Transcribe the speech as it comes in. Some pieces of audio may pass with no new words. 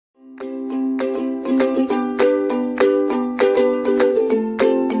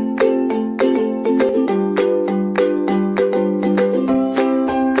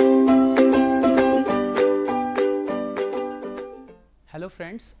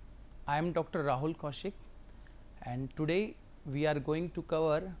I am Dr. Rahul Kaushik, and today we are going to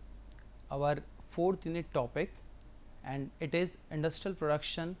cover our fourth unit topic, and it is industrial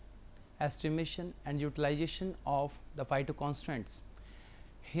production, estimation and utilization of the phytoconstituents.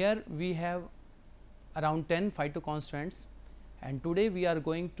 Here we have around 10 phytoconstituents, and today we are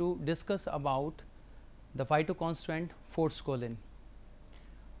going to discuss about the phytoconstituent Forskolin.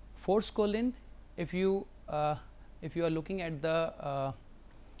 Forskolin, if you are looking at the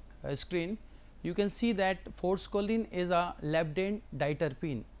screen, you can see that Forskolin is a labdane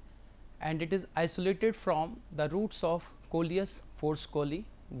diterpene, and it is isolated from the roots of Coleus Forskolli,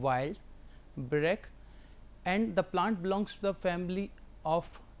 wild, brake, and the plant belongs to the family of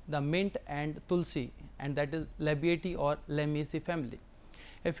the mint and tulsi, and that is Labiatae or Lamiaceae family.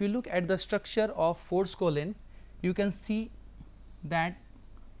 If you look at the structure of Forskolin, you can see that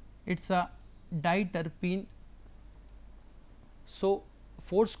it is a diterpene. So,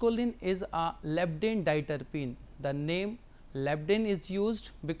 Forskolin is a labdane diterpene. The name labdane is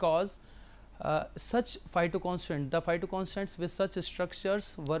used because such phytoconstituent, the phytoconstituents with such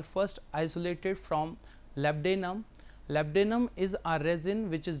structures were first isolated from labdanum. Labdanum is a resin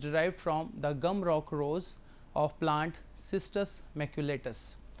which is derived from the gum rock rose of plant Cistus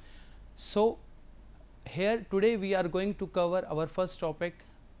maculatus. So, here today we are going to cover our first topic,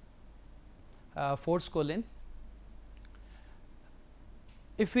 Forskolin.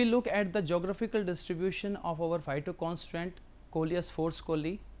 If we look at the geographical distribution of our phytoconstituent Coleus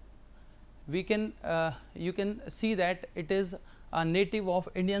Forskolli, we can you can see that it is a native of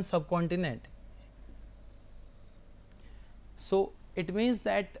Indian subcontinent. So, it means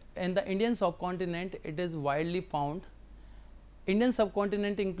that in the Indian subcontinent it is widely found. Indian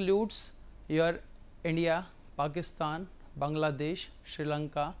subcontinent includes your India, Pakistan, Bangladesh, Sri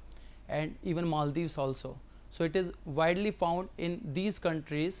Lanka and even Maldives also. So, it is widely found in these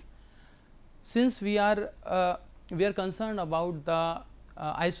countries. Since we are concerned about the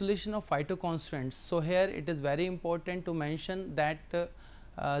isolation of phytoconstituents, so here it is very important to mention that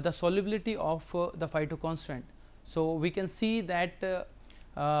the solubility of the phytoconstituent. So, we can see that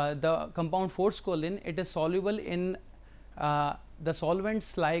the compound Forskolin, it is soluble in the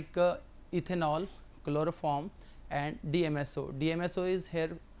solvents like ethanol, chloroform and DMSO. DMSO is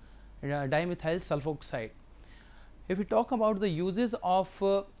here dimethyl sulfoxide. If we talk about the uses of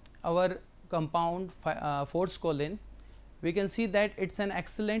our compound Forskolin, we can see that it is an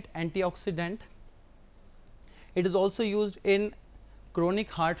excellent antioxidant. It is also used in chronic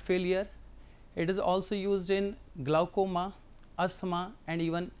heart failure. It is also used in glaucoma, asthma and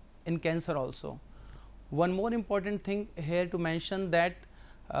even in cancer also. One more important thing here to mention that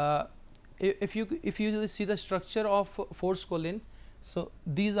if you see the structure of Forskolin, so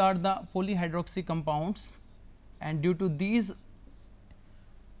these are the polyhydroxy compounds, and due to these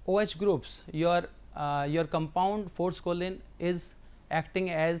OH groups, your compound Forskolin is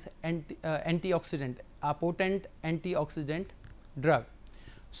acting as antioxidant, a potent antioxidant drug.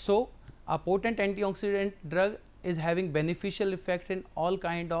 So, a potent antioxidant drug is having beneficial effect in all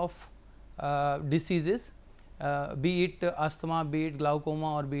kind of diseases, be it asthma, be it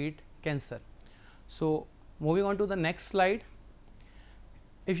glaucoma or be it cancer. So, moving on to the next slide.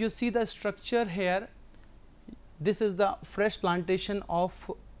 If you see the structure here, this is the fresh plantation of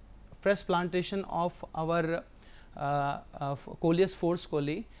our Coleus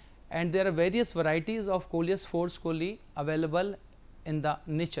Forskolli, and there are various varieties of Coleus Forskolli available in the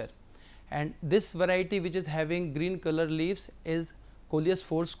nature, and this variety which is having green color leaves is Coleus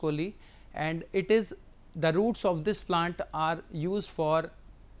Forskolli, and it is the roots of this plant are used for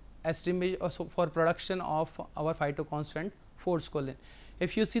estimation for production of our phytoconstituent Forskolin.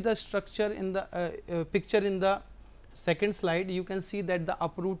 If you see the structure in the picture in the second slide, you can see that there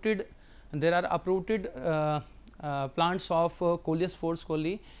are uprooted plants of Coleus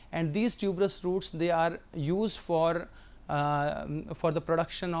Forskolli, and these tuberous roots, they are used for the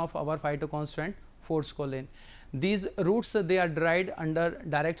production of our phytoconstituent Forskolin. These roots, they are dried under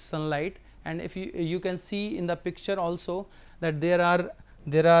direct sunlight, and if you can see in the picture also that there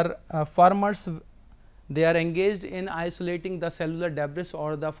are farmers, they are engaged in isolating the cellular debris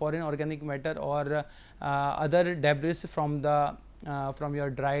or the foreign organic matter or other debris from your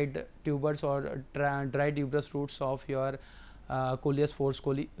dried tubers or dried tuberous roots of your Coleus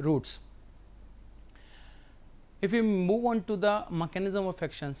Forskolli roots. If we move on to the mechanism of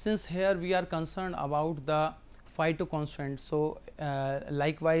action, since here we are concerned about the phytoconstituents, so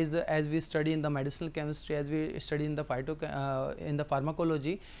likewise as we study in the medicinal chemistry, as we study in the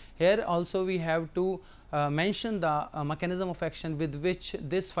pharmacology, here also we have to mention the mechanism of action with which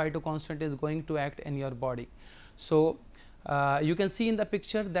this phytoconstituent is going to act in your body. So, You can see in the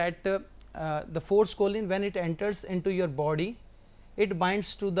picture that the Forskolin, when it enters into your body, it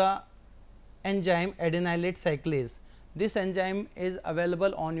binds to the enzyme adenylate cyclase. This enzyme is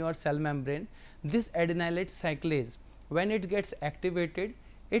available on your cell membrane. This adenylate cyclase, when it gets activated,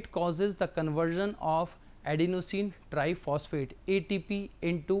 it causes the conversion of adenosine triphosphate ATP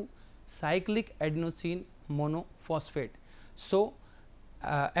into cyclic adenosine monophosphate. So,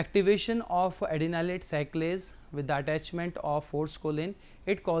 activation of adenylate cyclase with the attachment of Forskolin,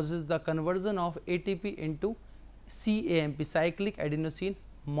 it causes the conversion of ATP into CAMP, cyclic adenosine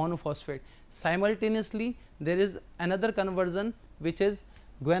monophosphate. Simultaneously, there is another conversion which is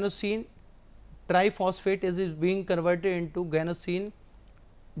guanosine triphosphate is being converted into guanosine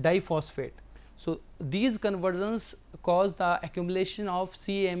diphosphate. So, these conversions cause the accumulation of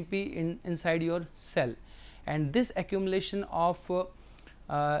CAMP inside your cell, and this accumulation of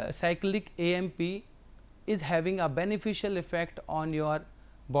cyclic AMP is having a beneficial effect on your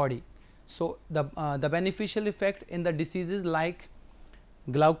body. So, the beneficial effect in the diseases like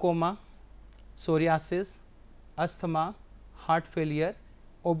glaucoma, psoriasis, asthma, heart failure,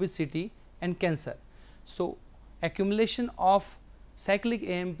 obesity and cancer. So, accumulation of cyclic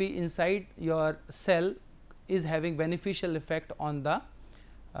AMP inside your cell is having beneficial effect on the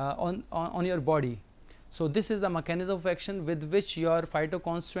on your body. So, this is the mechanism of action with which your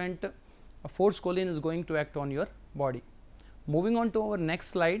phytoconstituent Forskolin is going to act on your body. Moving on to our next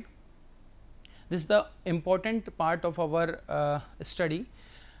slide. This is the important part of our study.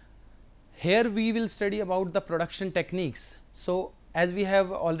 Here we will study about the production techniques. So, as we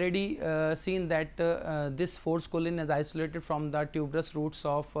have already seen that this Forskolin is isolated from the tuberous roots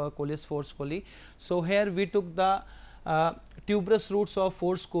of Coleus Forskolli. So, here we took the tuberous roots of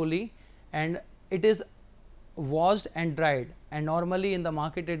Forskolli and it is washed and dried, and normally in the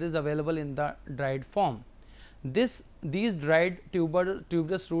market it is available in the dried form. These dried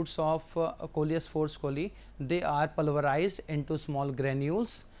tuberous roots of Coleus Forskolli, they are pulverized into small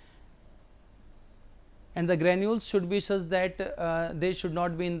granules, and the granules should be such that they should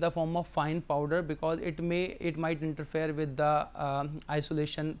not be in the form of fine powder, because it might interfere with the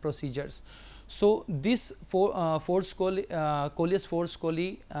isolation procedures. So, this Coleus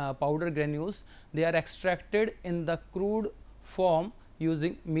Forskolli powder granules, they are extracted in the crude form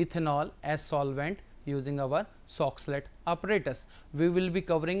using methanol as solvent using our Soxhlet apparatus. We will be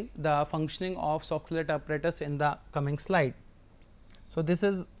covering the functioning of Soxhlet apparatus in the coming slide. So, this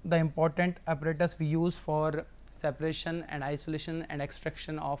is the important apparatus we use for separation and isolation and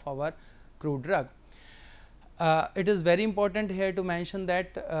extraction of our crude drug. It is very important here to mention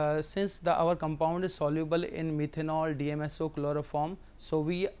that since our compound is soluble in methanol, DMSO, chloroform, so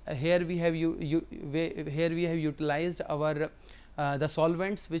here we have utilized our the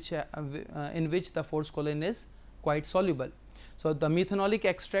solvents which in which the Forskolin is quite soluble. So, the methanolic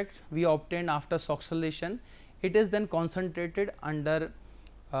extract we obtained after Soxhlation, it is then concentrated under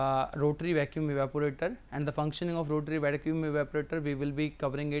rotary vacuum evaporator, and the functioning of rotary vacuum evaporator we will be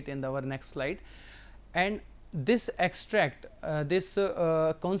covering it in our next slide. And this extract, this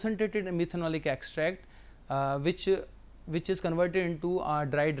concentrated methanolic extract which is converted into a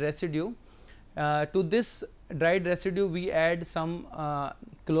dried residue, to this dried residue we add some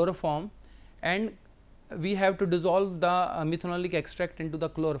chloroform, and we have to dissolve the methanolic extract into the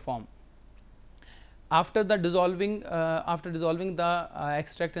chloroform. After dissolving the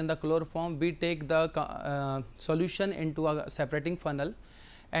extract in the chloroform, we take the solution into a separating funnel,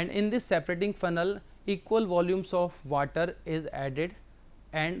 and in this separating funnel equal volumes of water is added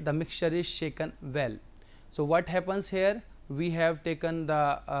and the mixture is shaken well. So, what happens here? We have taken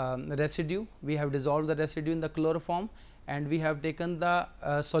the residue, we have dissolved the residue in the chloroform, and we have taken the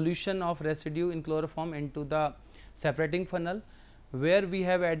solution of residue in chloroform into the separating funnel, where we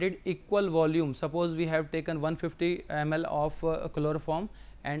have added equal volume. Suppose we have taken 150 ml of chloroform,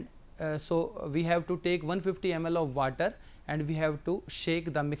 and so we have to take 150 ml of water and we have to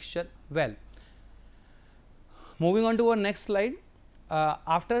shake the mixture well. Moving on to our next slide.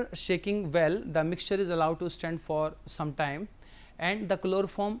 After shaking well, the mixture is allowed to stand for some time, and the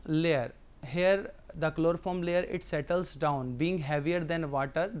chloroform layer, here the chloroform layer, it settles down, being heavier than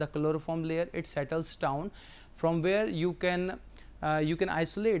water. The chloroform layer, it settles down, from where you can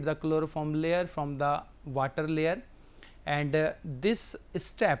isolate the chloroform layer from the water layer, and this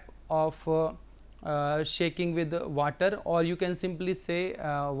step of shaking with water, or you can simply say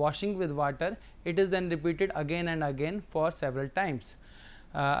washing with water, it is then repeated again and again for several times.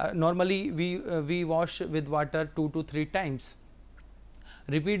 Normally we wash with water 2 to 3 times.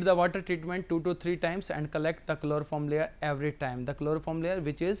 Repeat the water treatment 2 to 3 times and collect the chloroform layer every time. The chloroform layer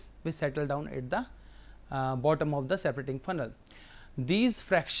which settle down at the bottom of the separating funnel. These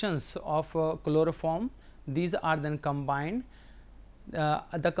fractions of chloroform, these are then combined.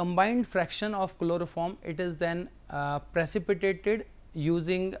 The combined fraction of chloroform, it is then precipitated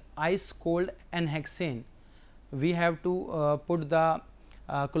using ice cold N-hexane. We have to put the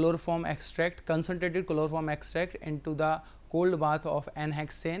chloroform extract, concentrated chloroform extract into the cold bath of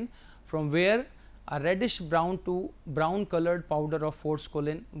N-hexane, from where a reddish brown to brown colored powder of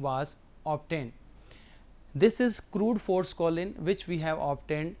Forskolin was obtained. This is crude Forskolin, which we have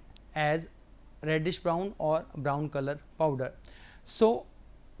obtained as reddish brown or brown color powder. So,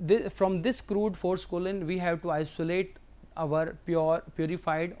 from this crude Forskolin, we have to isolate our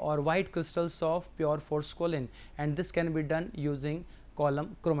purified or white crystals of pure Forskolin, and this can be done using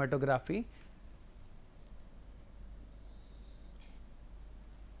column chromatography.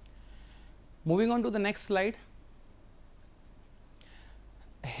 Moving on to the next slide.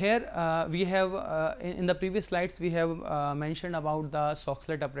 Here we have in the previous slides we have mentioned about the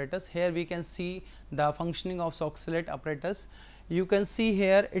Soxhlet apparatus. Here we can see the functioning of Soxhlet apparatus. You can see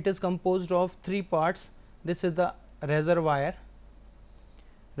here it is composed of three parts. This is the reservoir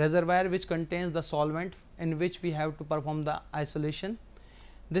which contains the solvent in which we have to perform the isolation.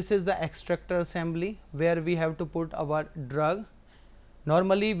 This is the extractor assembly where we have to put our drug.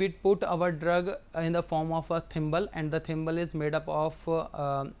 Normally we put our drug in the form of a thimble, and the thimble is made up of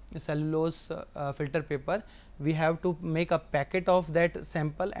cellulose filter paper. We have to make a packet of that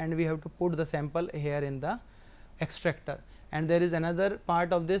sample and we have to put the sample here in the extractor. And there is another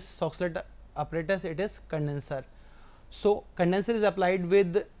part of this Soxhlet apparatus, it is condenser. So, condenser is supplied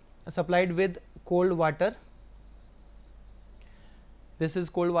with cold water. This is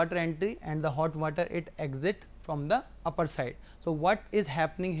cold water entry and the hot water it exit from the upper side. So, what is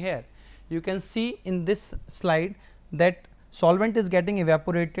happening here? You can see in this slide that solvent is getting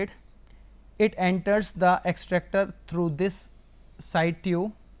evaporated, it enters the extractor through this side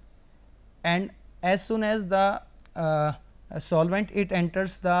tube, and as soon as the solvent it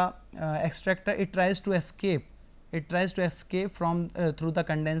enters the extractor, it tries to escape from through the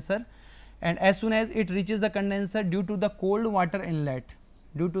condenser, and as soon as it reaches the condenser, due to the cold water inlet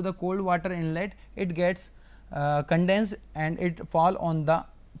it gets condensed and it fall on the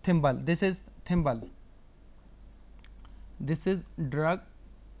thimble. This is thimble, this is drug,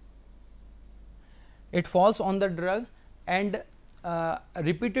 it falls on the drug, and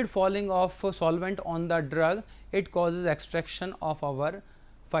repeated falling of solvent on the drug, it causes extraction of our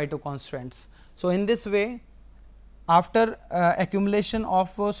phytoconstituents. So, in this way, after accumulation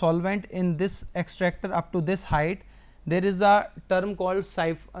of solvent in this extractor up to this height, there is a term called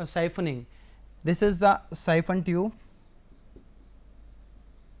siphoning. This is the siphon tube.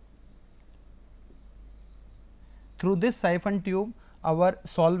 Through this siphon tube, our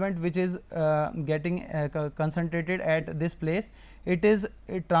solvent which is getting concentrated at this place, it is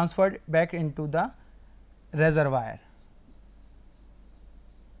transferred back into the reservoir.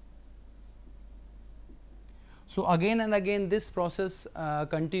 So, again and again this process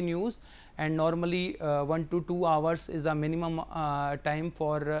continues, and normally 1 to 2 hours is the minimum time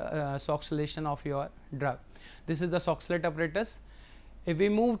for Soxhlation of your drug. This is the Soxhlet apparatus. If we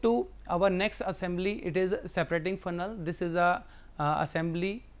move to our next assembly, it is separating funnel. This is a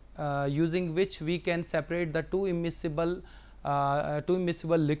assembly using which we can separate the two immiscible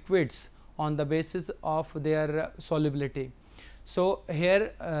liquids on the basis of their solubility. So,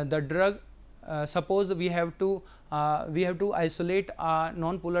 here the drug, suppose we have to isolate a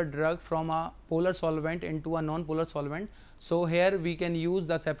non-polar drug from a polar solvent into a non-polar solvent. So, here we can use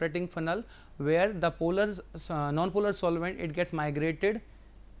the separating funnel, where the non-polar solvent it gets migrated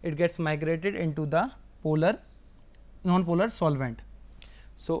into the non-polar solvent.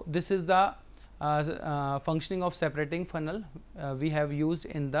 So, this is the functioning of separating funnel we have used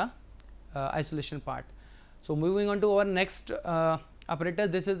in the isolation part. So, moving on to our next apparatus,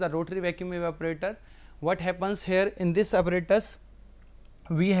 this is the rotary vacuum evaporator. What happens here in this apparatus?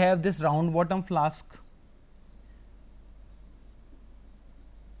 We have this round bottom flask,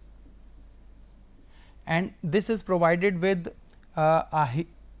 and this is provided with a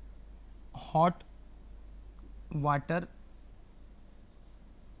hot water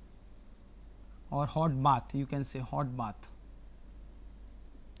or hot bath, you can say hot bath,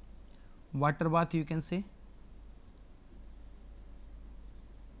 water bath you can say.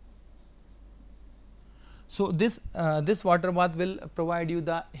 So, this water bath will provide you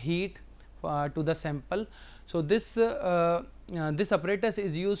the heat to the sample. So, this apparatus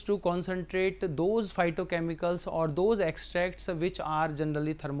is used to concentrate those phytochemicals or those extracts which are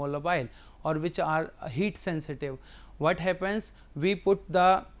generally thermolabile or which are heat sensitive. What happens? We put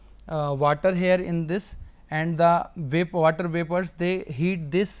the water here in this, and the water vapors, they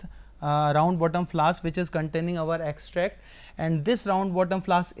heat this round bottom flask which is containing our extract, and this round bottom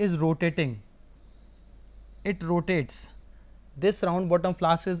flask is rotating. It rotates. This round bottom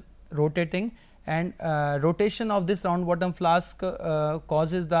flask is rotating, and rotation of this round bottom flask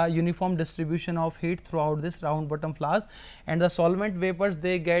causes the uniform distribution of heat throughout this round bottom flask, and the solvent vapors,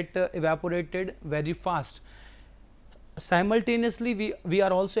 they get evaporated very fast. Simultaneously, we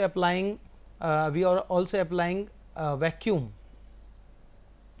are also applying vacuum.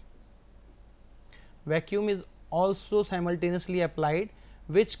 Vacuum is also simultaneously applied,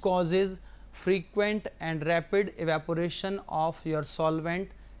 which causes frequent and rapid evaporation of your solvent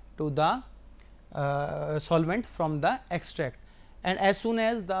to the solvent from the extract. And as soon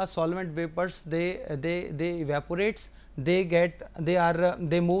as the solvent vapors they evaporates, they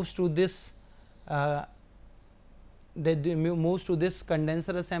moves to this moves to this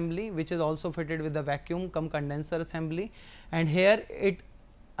condenser assembly, which is also fitted with the vacuum cum condenser assembly, and here it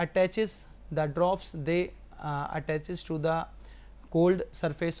attaches the drops, they attaches to the cold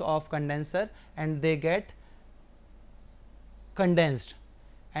surface of condenser, and they get condensed,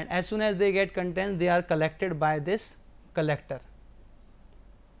 and as soon as they get condensed, they are collected by this collector.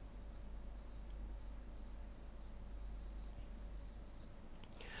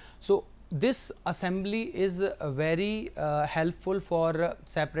 So, this assembly is very helpful for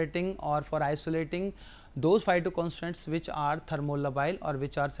separating or for isolating those phytoconstituents which are thermolabile or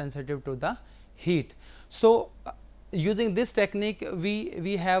which are sensitive to the heat. So, using this technique,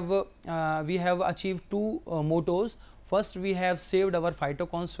 we have achieved two mottos. First, we have saved our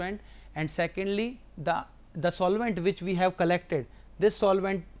phytoconstituent, and secondly, the solvent which we have collected, this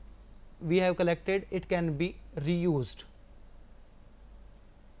solvent we have collected, it can be reused.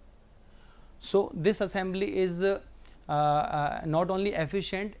 So, this assembly is not only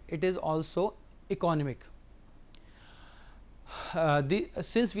efficient, it is also economic.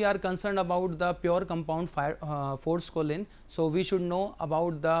 Since we are concerned about the pure compound Forskolin, so we should know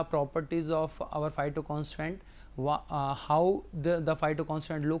about the properties of our phytoconstituent, how the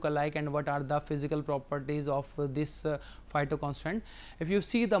phytoconstituent look alike, and what are the physical properties of this phytoconstituent. If you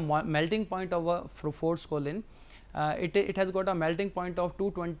see the melting point of a Forskolin, it has got a melting point of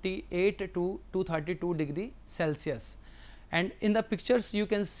 228 to 232 degree Celsius, and in the pictures you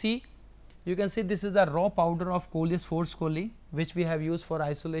can see this is the raw powder of Coleus Forskolin, which we have used for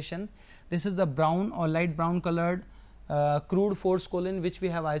isolation. This is the brown or light brown colored crude Forskolin, which we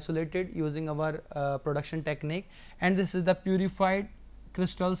have isolated using our production technique, and this is the purified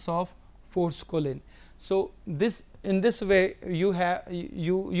crystals of Forskolin. So, in this way you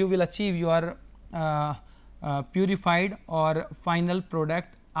will achieve your purified or final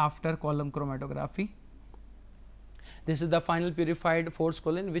product after column chromatography. This is the final purified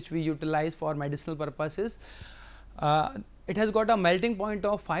Forskolin, which we utilize for medicinal purposes. It has got a melting point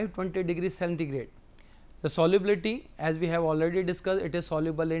of 520 degrees centigrade. The solubility, as we have already discussed, it is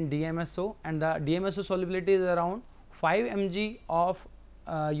soluble in DMSO, and the DMSO solubility is around 5 mg of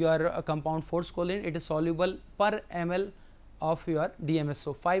your compound Forskolin. It is soluble per ml of your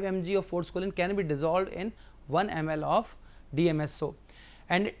DMSO. 5 mg of Forskolin can be dissolved in 1 ml of DMSO,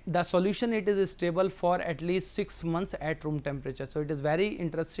 and the solution, it is stable for at least 6 months at room temperature. So, it is very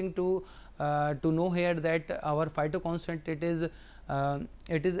interesting to know here that our phytoconstituent,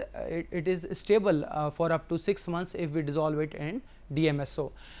 it is stable for up to 6 months if we dissolve it in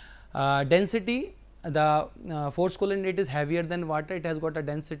DMSO. Density, the Forskolin, it is heavier than water. It has got a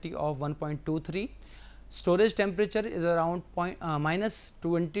density of 1.23. Storage temperature is around minus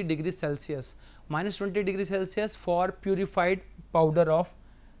 20 degrees Celsius. Minus 20 degrees Celsius for purified powder of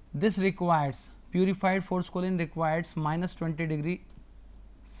this requires, purified Forskolin requires minus 20 degree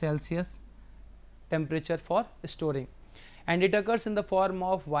Celsius temperature for storing, and it occurs in the form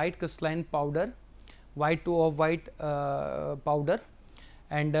of white crystalline powder, white to off white powder,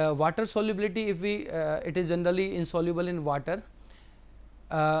 and water solubility, if we it is generally insoluble in water,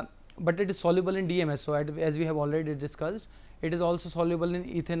 but it is soluble in DMSO, as we have already discussed. It is also soluble in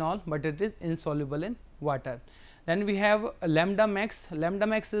ethanol, but it is insoluble in water. Then we have lambda max. Lambda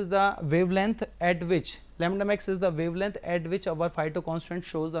max is the wavelength at which our phytoconstituent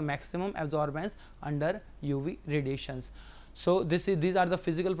shows the maximum absorbance under UV radiations. So, these are the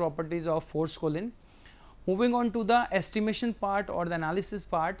physical properties of Forskolin. Moving on to the estimation part or the analysis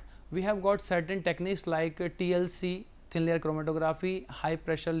part, we have got certain techniques like TLC, thin layer chromatography, high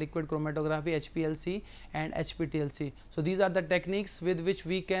pressure liquid chromatography, HPLC and HPTLC. So, these are the techniques with which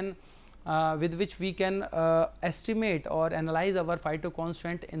we can estimate or analyze our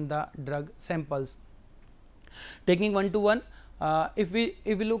phytoconstituent in the drug samples. Taking one to one, If we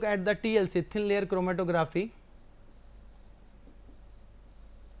look at the TLC, thin layer chromatography,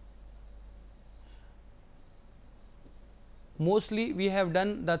 mostly we have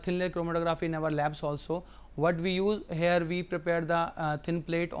done the thin layer chromatography in our labs also. What we use here, we prepare the thin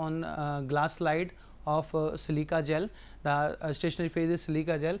plate on glass slide of silica gel. The stationary phase is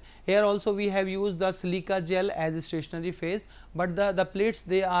silica gel. Here also we have used the silica gel as a stationary phase, but the plates,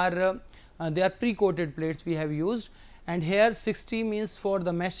 they are pre-coated plates we have used, and here 60 means for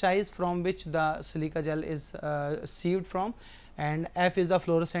the mesh size from which the silica gel is sieved from, and F is the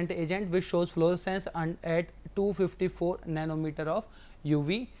fluorescent agent which shows fluorescence at 254 nanometer of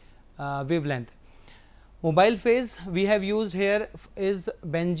UV wavelength. Mobile phase we have used here is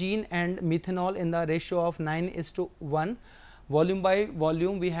benzene and methanol in the ratio of 9:1. Volume by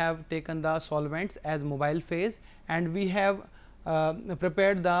volume we have taken the solvents as mobile phase, and we have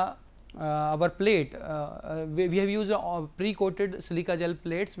prepared the our plate. We have used pre-coated silica gel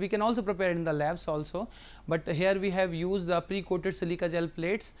plates. We can also prepare in the labs also, but here we have used the pre-coated silica gel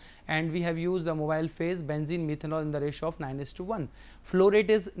plates, and we have used the mobile phase benzene methanol in the ratio of 9:1. Flow rate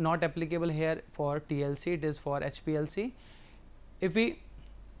is not applicable here for TLC, it is for HPLC. If we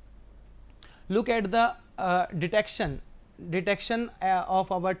look at the detection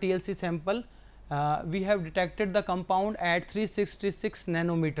of our TLC sample, we have detected the compound at 366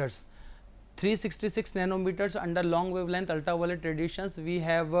 nanometers. 366 nanometers under long wavelength ultraviolet radiations, we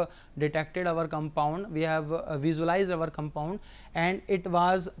have detected our compound, we have visualized our compound, and it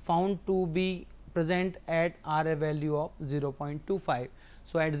was found to be present at RA value of 0.25.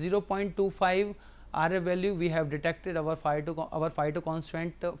 So, at 0.25 RA value we have detected our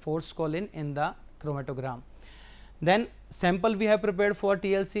phytoconstituent Forskolin in the chromatogram. Then sample we have prepared for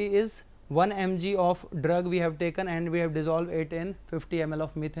TLC is 1 mg of drug we have taken, and we have dissolved it in 50 ml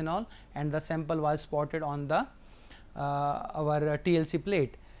of methanol, and the sample was spotted on the our TLC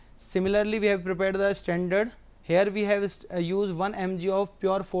plate. Similarly, we have prepared the standard. Here we have used 1 mg of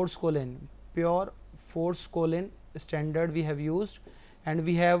pure Forskolin standard we have used, and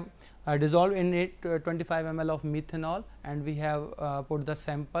we have dissolved in it 25 ml of methanol, and we have put the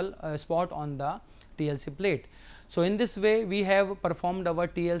sample spot on the TLC plate. So, in this way we have performed our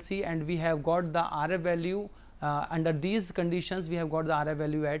TLC, and we have got the RF value under these conditions. We have got the RF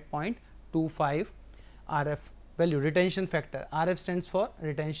value at 0.25 RF value, retention factor. RF stands for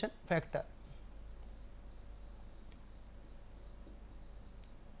retention factor.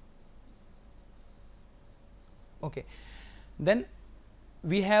 Okay. Then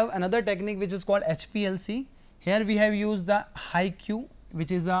we have another technique which is called HPLC. Here we have used the AKtU,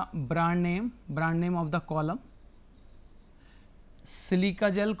 which is a brand name of the column,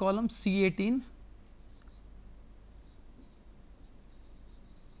 silica gel column C18,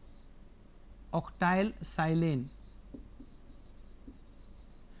 octyl silane.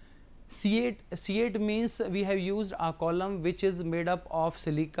 C8 means we have used a column which is made up of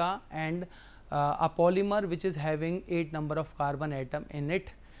silica and a polymer which is having 8 number of carbon atom in it.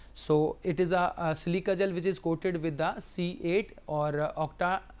 So, it is a silica gel which is coated with the C8 or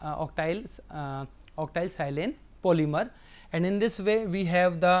octyl silane polymer, and in this way we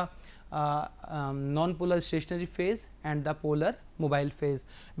have the non-polar stationary phase and the polar mobile phase.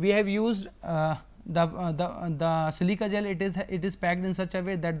 We have used the silica gel. It is packed in such a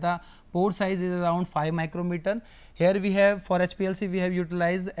way that the pore size is around 5 micrometer. Here we have, for HPLC we have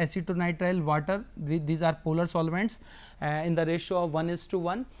utilized acetonitrile water. These are polar solvents in the ratio of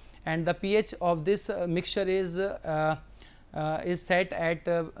 1:1, and the pH of this mixture is set at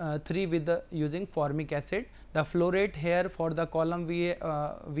 3 with using formic acid. The flow rate here for the column we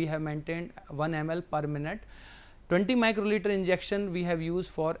have maintained 1 ml per minute. 20 microliter injection we have used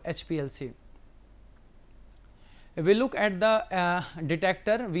for HPLC. If we look at the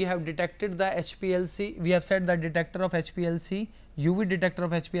detector, we have detected the HPLC. We have set the detector of HPLC, UV detector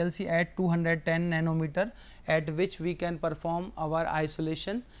of HPLC at 210 nanometer, at which we can perform our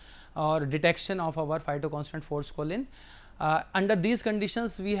isolation or detection of our phytoconstituent Forskolin. Under these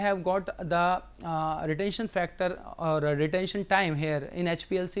conditions, we have got the retention factor or retention time. Here in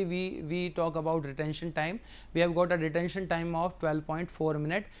HPLC we talk about retention time. We have got a retention time of 12.4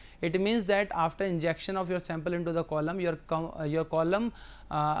 minutes. It means that after injection of your sample into the column, your column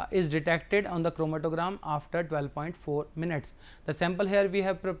is detected on the chromatogram after 12.4 minutes. The sample here we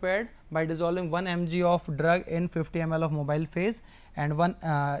have prepared by dissolving 1 mg of drug in 50 ml of mobile phase, and one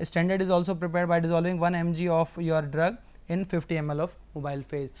standard is also prepared by dissolving 1 mg of your drug in 50 ml of mobile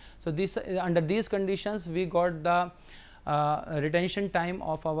phase. So, this under these conditions we got the retention time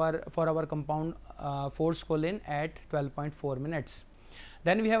of our compound Forskolin at 12.4 minutes.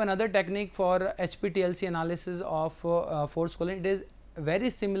 Then we have another technique for HPTLC analysis of forskolin. It is very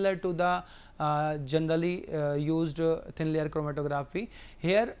similar to the generally used thin layer chromatography.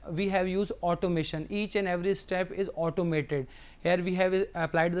 Here we have used automation. Each and every step is automated. Here we have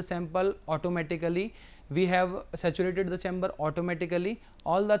applied the sample automatically, we have saturated the chamber automatically,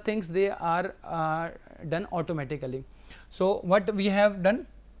 all the things they are done automatically. So what we have done,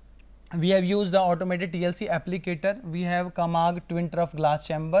 we have used the automated TLC applicator, we have Kamag twin trough glass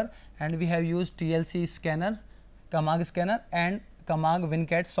chamber, and we have used TLC scanner, Kamag scanner, and Kamag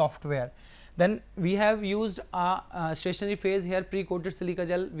WinCat software. Then we have used a stationary phase. Here pre-coated silica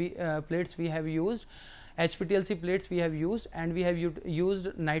gel plates we have used, HPTLC plates we have used, and we have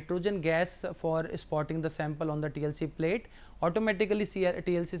used nitrogen gas for spotting the sample on the TLC plate. Automatically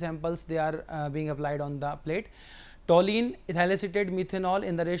TLC samples they are being applied on the plate. Toluene ethylacetate methanol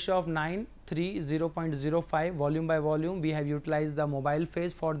in the ratio of 9:3:0.05 volume by volume. We have utilized the mobile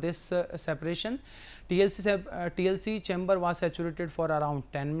phase for this separation. TLC chamber was saturated for around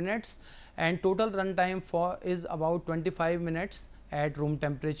 10 minutes, and total run time is about 25 minutes at room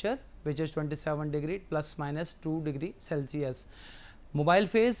temperature, which is 27 degree plus minus 2 degree Celsius. Mobile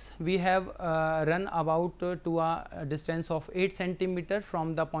phase we have run about to a distance of 8 centimeter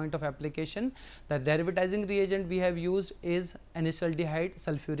from the point of application. The derivatizing reagent we have used is anishaldehyde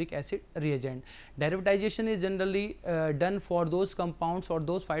sulfuric acid reagent. Derivatization is generally done for those compounds or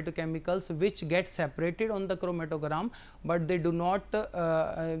those phytochemicals which get separated on the chromatogram, but they do not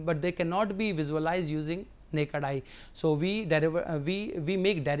but they cannot be visualized using naked eye. So we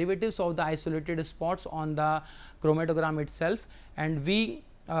make derivatives of the isolated spots on the chromatogram itself, and we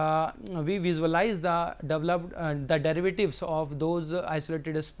visualize the the derivatives of those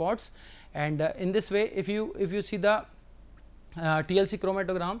isolated spots. And in this way, if you see the TLC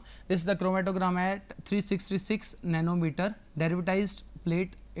chromatogram, this is the chromatogram at 366 nanometer derivatized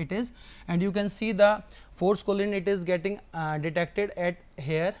plate it is, and you can see the forskolin it is getting detected at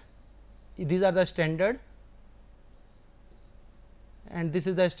here. These are the standard, and this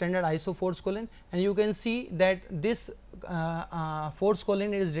is the standard ISO forskolin, and you can see that this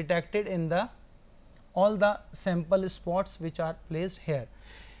forskolin is detected in the all the sample spots which are placed here.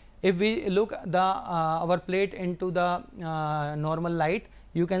 If we look our plate into the normal light,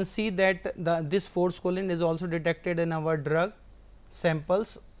 you can see that this forskolin is also detected in our drug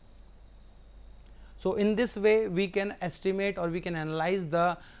samples. So in this way we can estimate or we can analyze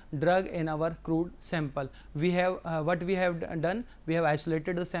the drug in our crude sample. We have what we have done, we have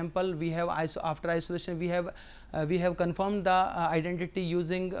isolated the sample, we have after isolation we have confirmed the identity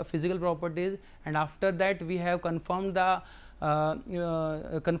using physical properties, and after that we have confirmed the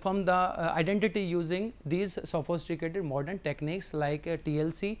identity using these sophisticated modern techniques like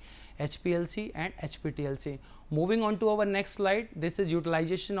TLC, HPLC and HPTLC. Moving on to our next slide, this is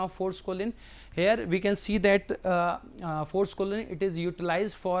utilization of forskolin. Here we can see that forskolin it is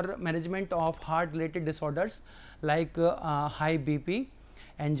utilized for management of heart related disorders like high BP,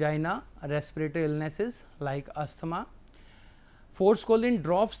 angina, respiratory illnesses like asthma. Forskolin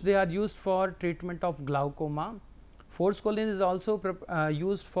drops they are used for treatment of glaucoma. Forskolin is also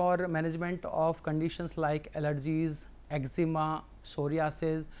used for management of conditions like allergies, eczema,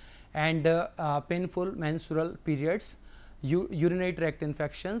 psoriasis and painful menstrual periods, urinary tract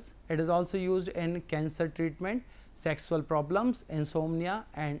infections. It is also used in cancer treatment, sexual problems, insomnia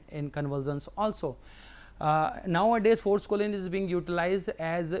and in convulsions also. Nowadays forskolin is being utilized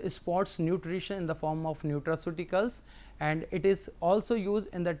as sports nutrition in the form of nutraceuticals, and it is also used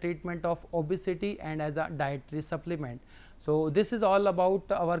in the treatment of obesity and as a dietary supplement. So this is all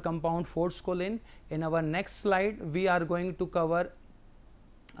about our compound forskolin. In our next slide we are going to cover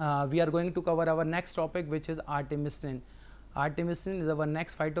our next topic, which is artemisinin. Artemisinin is our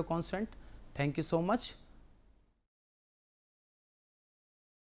next phytoconstant. Thank you so much.